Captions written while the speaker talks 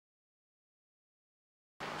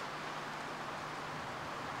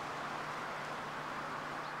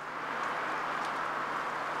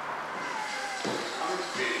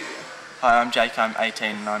Hi, I'm Jake, I'm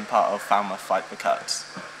 18 and I'm part of Falmouth Fight The Cuts.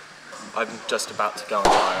 I'm just about to go on to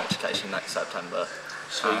higher education next September.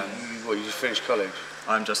 So you just finished college?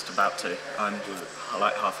 I'm just about to. I'm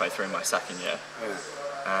like halfway through my second year.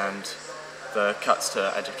 Yeah. And the cuts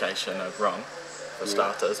to education are wrong, for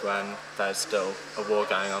starters, when there's still a war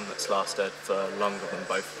going on that's lasted for longer than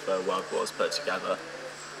both the world wars put together.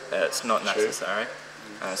 It's not necessary,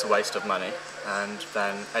 and it's a waste of money, and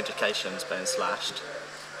then education's been slashed.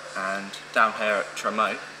 And down here at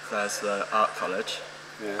Tremoe, there's the art college,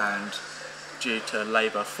 and due to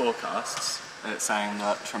Labour forecasts, it's saying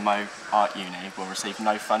that Tremoe Art Uni will receive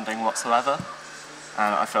no funding whatsoever,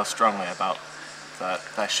 and I feel strongly about that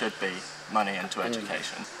there should be money into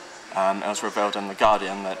education. It was revealed in The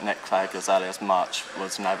Guardian that Nick Clegg, as early as March,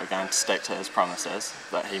 was never going to stick to his promises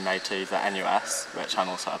that he made to the NUS, which I'm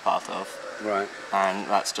also a part of. Right. And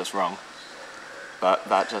that's just wrong. But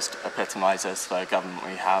that just epitomises the government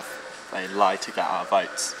we have. They lie to get our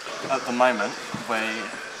votes. At the moment, we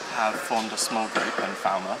have formed a small group in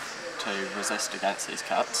Falmouth to resist against these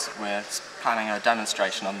cuts. We're planning a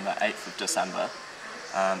demonstration on the 8th of December.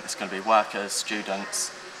 It's going to be workers,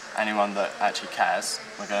 students, anyone that actually cares.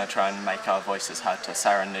 We're going to try and make our voices heard to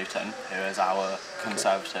Sarah Newton, who is our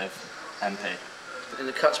Conservative MP. In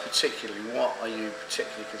the cuts particularly, what are you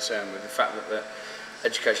particularly concerned with? The fact that the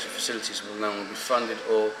educational facilities will no longer be funded,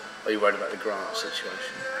 or are you worried about the grant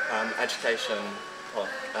situation? Education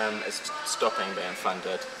is stopping being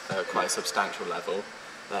funded at quite a substantial level.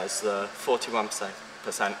 There's the 41%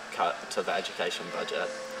 cut to the education budget,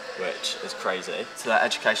 which is crazy. So the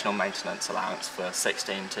educational maintenance allowance for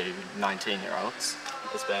 16 to 19-year-olds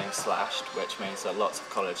is being slashed, which means that lots of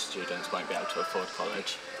college students won't be able to afford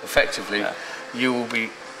college. Effectively, you will be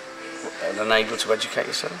unable to educate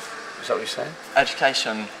yourself? Is that what you're saying?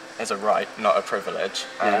 Education is a right, not a privilege,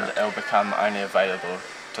 and it will become only available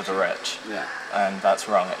to the rich. And that's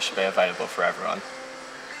wrong. It should be available for everyone.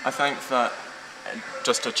 I think that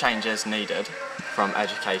just a change is needed from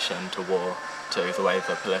education to war to the way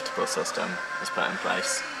the political system is put in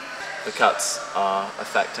place. The cuts are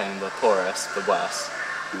affecting the poorest the worst.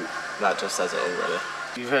 That just says it all, really.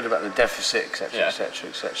 You've heard about the deficit, etc., etc.,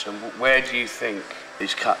 etc. Where do you think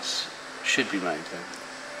these cuts should be made then?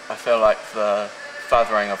 I feel like the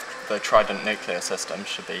furthering of the Trident nuclear system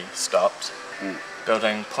should be stopped.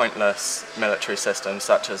 Building pointless military systems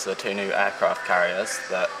such as the 2 new aircraft carriers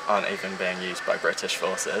that aren't even being used by British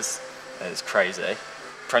forces is crazy.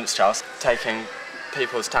 Prince Charles taking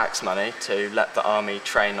people's tax money to let the army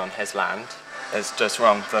train on his land is just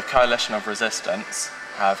wrong. The Coalition of Resistance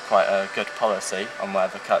have quite a good policy on where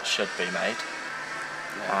the cuts should be made,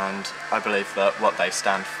 and I believe that what they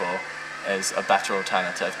stand for is a better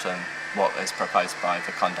alternative to what is proposed by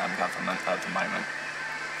the condemned government at the moment.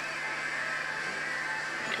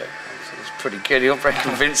 Okay, that's pretty good. You're very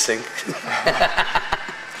convincing.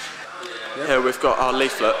 Here we've got our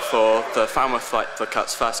leaflet for the Falmouth Fight The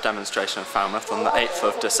Cuts first demonstration in Falmouth on the 8th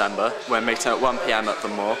of December. We're meeting at 1 PM at the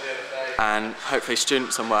moor, and hopefully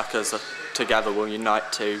students and workers together will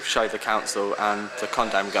unite to show the council and the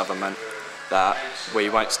condemned government that we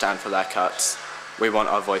won't stand for their cuts. We want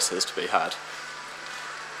our voices to be heard.